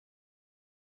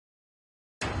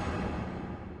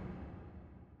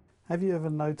Have you ever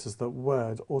noticed that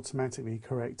Word automatically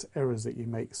corrects errors that you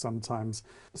make sometimes,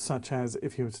 such as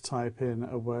if you were to type in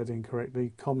a word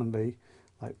incorrectly, commonly,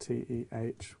 like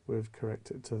TEH would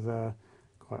correct it to the,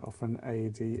 quite often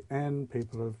ADN,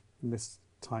 people have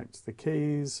mistyped the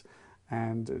keys,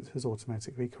 and it has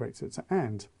automatically corrected it to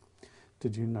AND.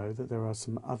 Did you know that there are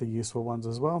some other useful ones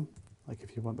as well? Like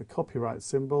if you want the copyright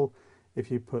symbol,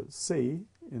 if you put C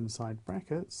inside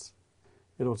brackets,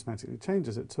 it automatically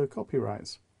changes it to a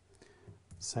copyright.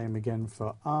 Same again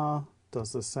for R,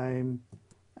 does the same,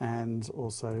 and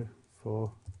also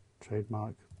for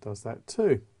trademark does that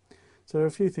too. So there are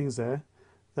a few things there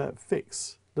that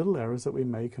fix little errors that we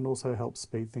make and also help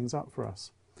speed things up for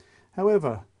us.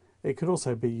 However, it could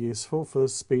also be useful for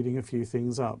speeding a few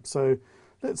things up. So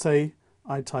let's say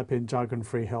I type in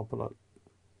jargon-free help a lot.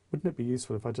 Wouldn't it be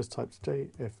useful if I just typed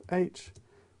JFH,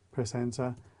 press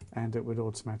enter, and it would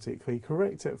automatically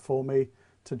correct it for me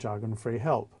to jargon-free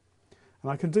help?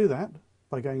 And I can do that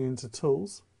by going into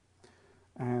Tools,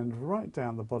 and right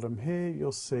down the bottom here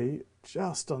you'll see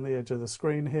just on the edge of the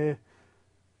screen here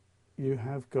you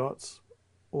have got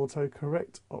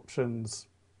AutoCorrect Options.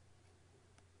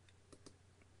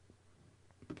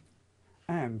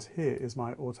 And here is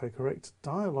my AutoCorrect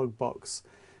Dialog Box,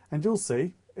 and you'll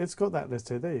see it's got that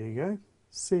listed. There you go.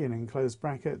 C in enclosed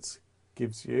brackets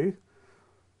gives you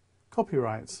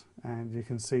copyright, and you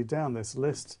can see down this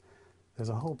list there's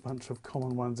a whole bunch of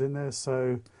common ones in there,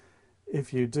 so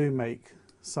if you do make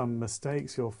some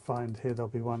mistakes you'll find here there'll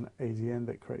be one ADN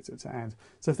that corrects it to AND.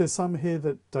 So if there's some here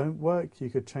that don't work you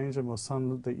could change them, or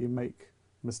some that you make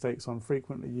mistakes on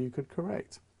frequently you could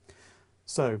correct.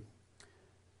 So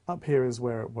up here is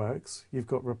where it works. You've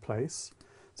got replace.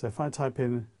 So if I type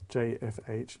in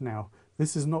JFH, now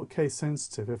this is not case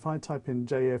sensitive. If I type in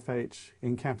JFH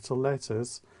in capital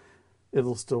letters,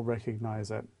 it'll still recognize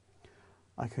it.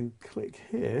 I can click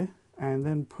here and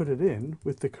then put it in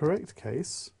with the correct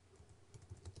case.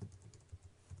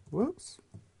 Whoops,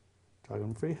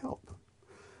 jargon-free help.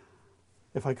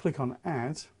 If I click on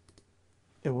add,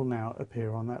 it will now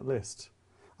appear on that list.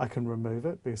 I can remove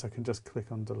it because I can just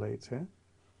click on delete here.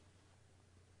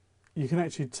 You can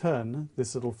actually turn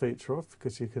this little feature off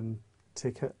because you can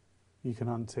tick it, you can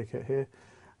untick it here,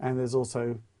 and there's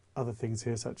also other things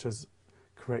here such as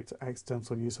correct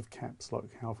accidental use of caps lock.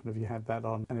 How often have you had that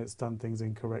on and it's done things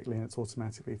incorrectly and it's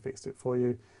automatically fixed it for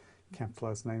you?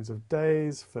 Capitalized names of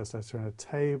days, first letter in a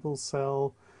table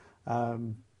cell,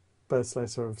 first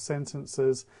letter of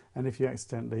sentences, and if you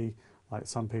accidentally, like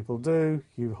some people do,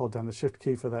 you hold down the shift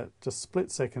key for that just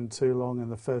split second too long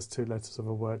and the first two letters of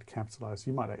a word capitalized.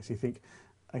 You might actually think,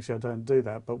 actually I don't do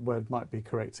that, but Word might be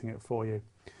correcting it for you.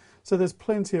 So there's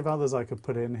plenty of others I could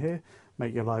put in here,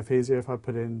 make your life easier. If I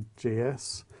put in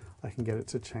GS, I can get it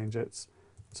to change it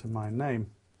to my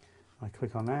name. I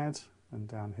click on add and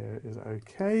down here is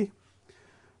OK.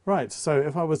 Right, so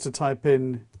if I was to type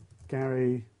in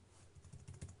Gary,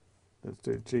 let's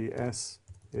do GS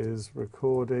is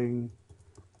recording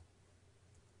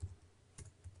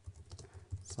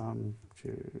some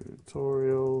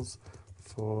tutorials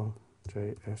for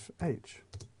JFH.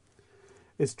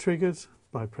 It's triggered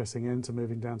by pressing enter,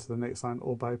 moving down to the next line,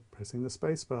 or by pressing the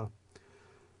spacebar.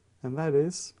 And that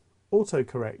is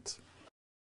AutoCorrect.